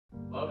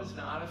Love is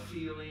not a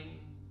feeling.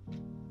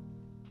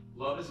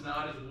 Love is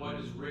not as what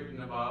is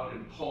written about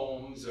in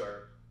poems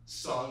or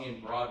sung in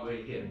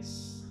Broadway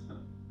hits.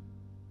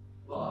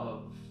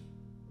 Love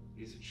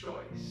is a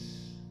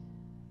choice.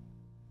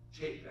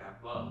 Take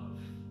that love.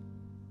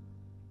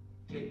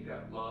 Take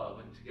that love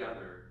and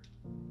together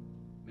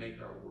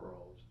make our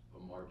world a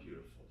more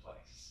beautiful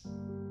place.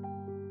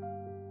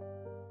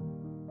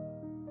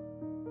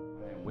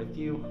 When I am with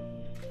you,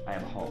 I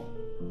am home.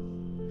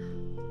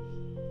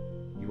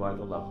 You are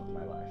the love of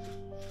my life.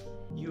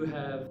 You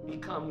have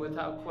become,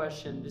 without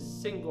question, the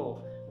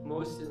single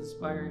most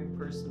inspiring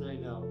person I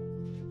know.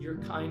 Your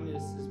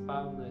kindness is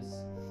boundless.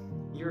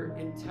 Your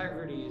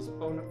integrity is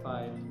bona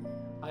fide.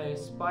 I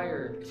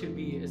aspire to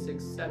be as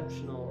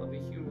exceptional of a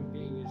human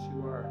being as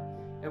you are,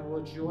 and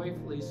will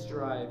joyfully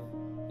strive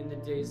in the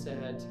days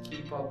ahead to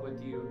keep up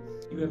with you.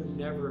 You have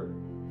never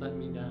let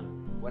me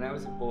down. When I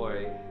was a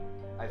boy,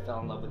 I fell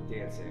in love with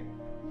dancing,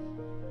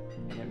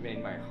 and it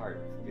made my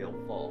heart feel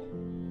full.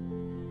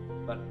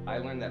 But I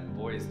learned that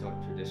boys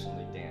don't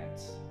traditionally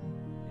dance,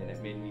 and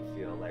it made me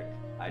feel like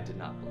I did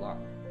not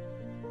belong.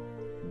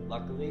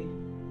 Luckily,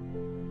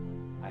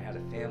 I had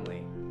a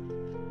family.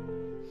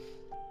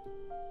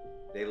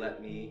 They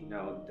let me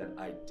know that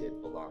I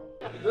did belong.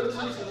 This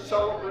is a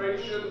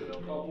celebration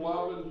of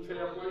love and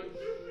family.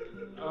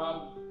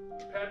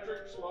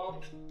 Patrick's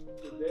love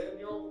for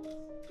Daniel,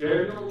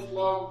 Daniel's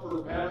love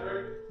for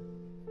Patrick,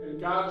 and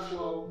God's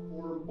love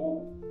for them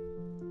both.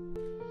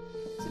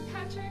 To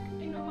Patrick,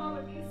 I know Mom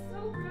would be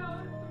so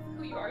proud of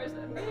who you are as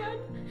a man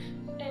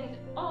and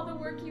all the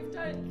work you've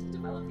done to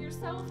develop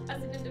yourself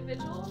as an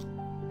individual.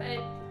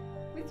 But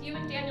with you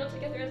and Daniel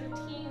together as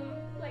a team,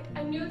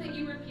 I knew that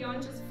you were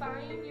beyond just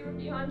fine, you were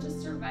beyond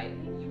just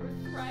surviving, you were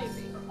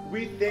thriving.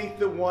 We thank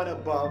the one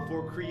above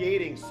for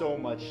creating so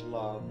much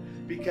love,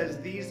 because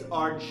these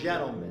are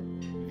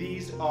gentlemen,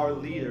 these are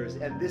leaders,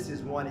 and this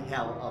is one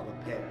hell of a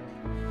pair.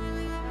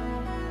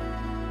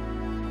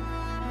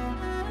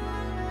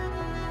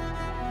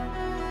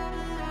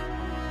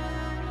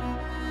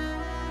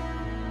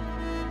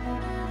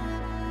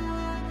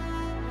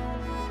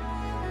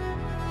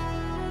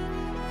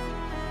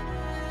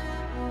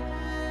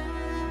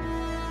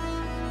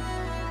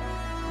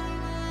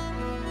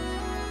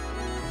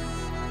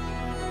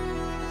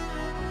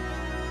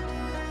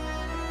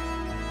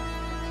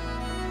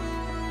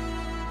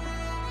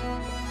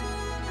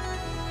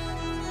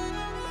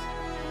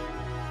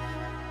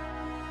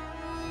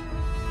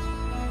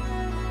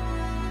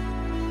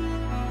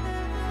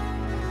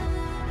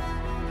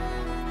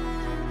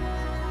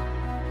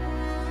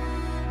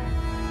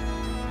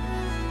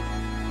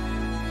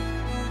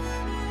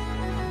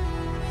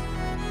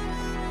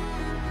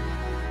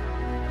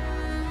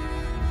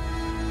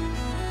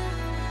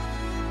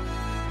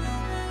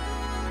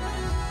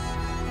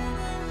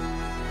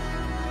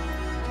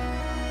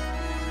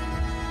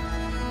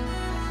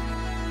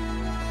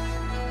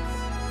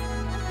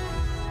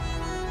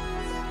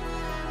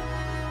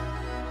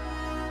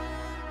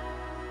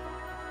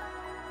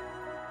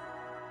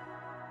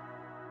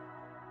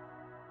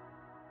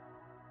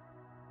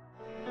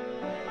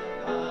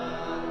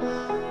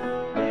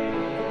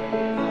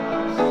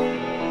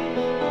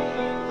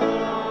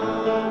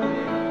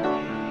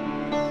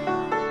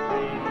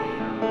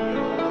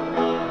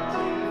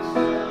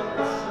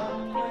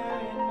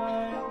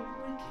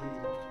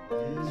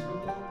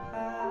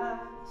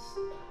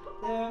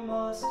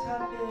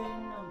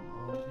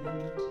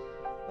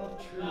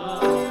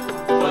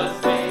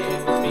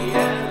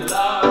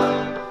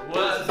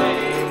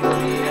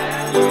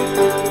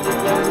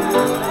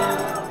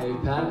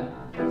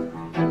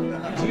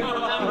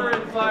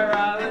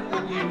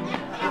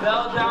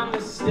 Fell down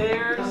the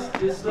stairs,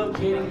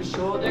 dislocating your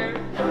shoulder,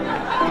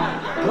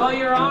 while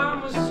your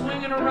arm was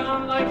swinging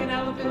around like an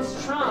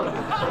elephant's trunk.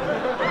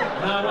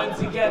 And I went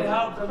to get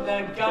help from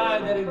that guy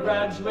that had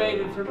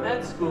graduated from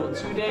med school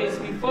 2 days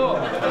before.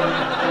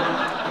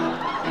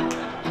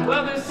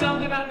 Well, there's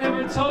something I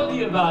never told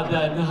you about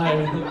that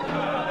night.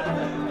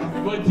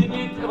 What did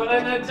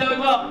I tell you?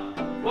 Well,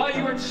 while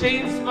you were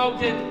chain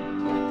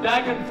smoking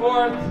back and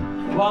forth,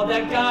 while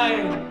that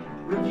guy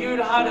reviewed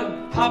how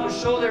to pop a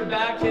shoulder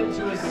back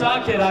into a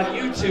socket on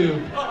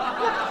YouTube,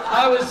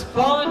 I was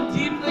falling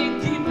deeply,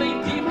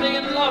 deeply, deeply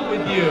in love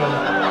with you.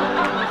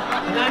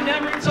 And I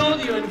never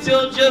told you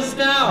until just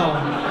now.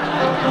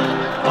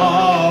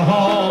 Oh,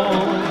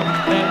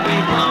 let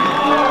me come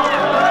home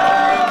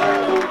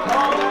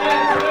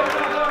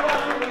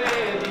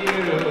with you.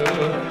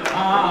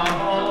 Oh,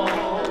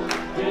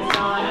 yes, I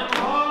am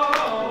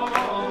home.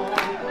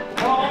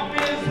 Home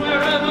is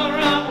wherever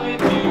I'm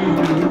with you.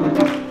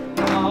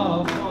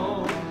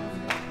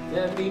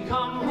 Let me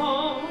come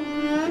home.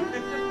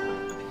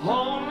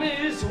 Home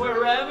is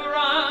wherever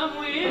I'm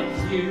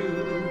with you.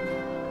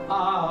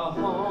 Ah,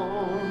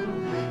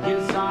 home.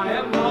 Yes, I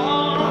am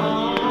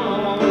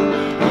home.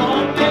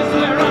 Home is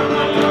where I'm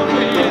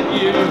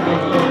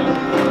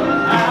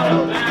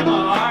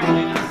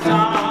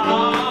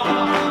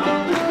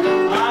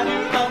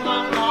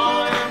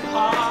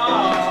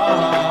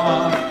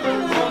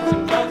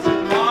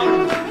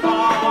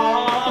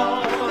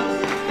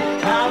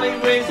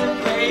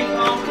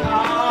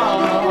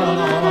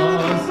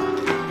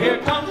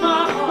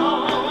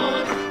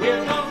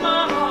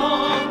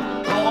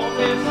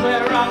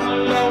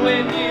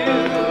when you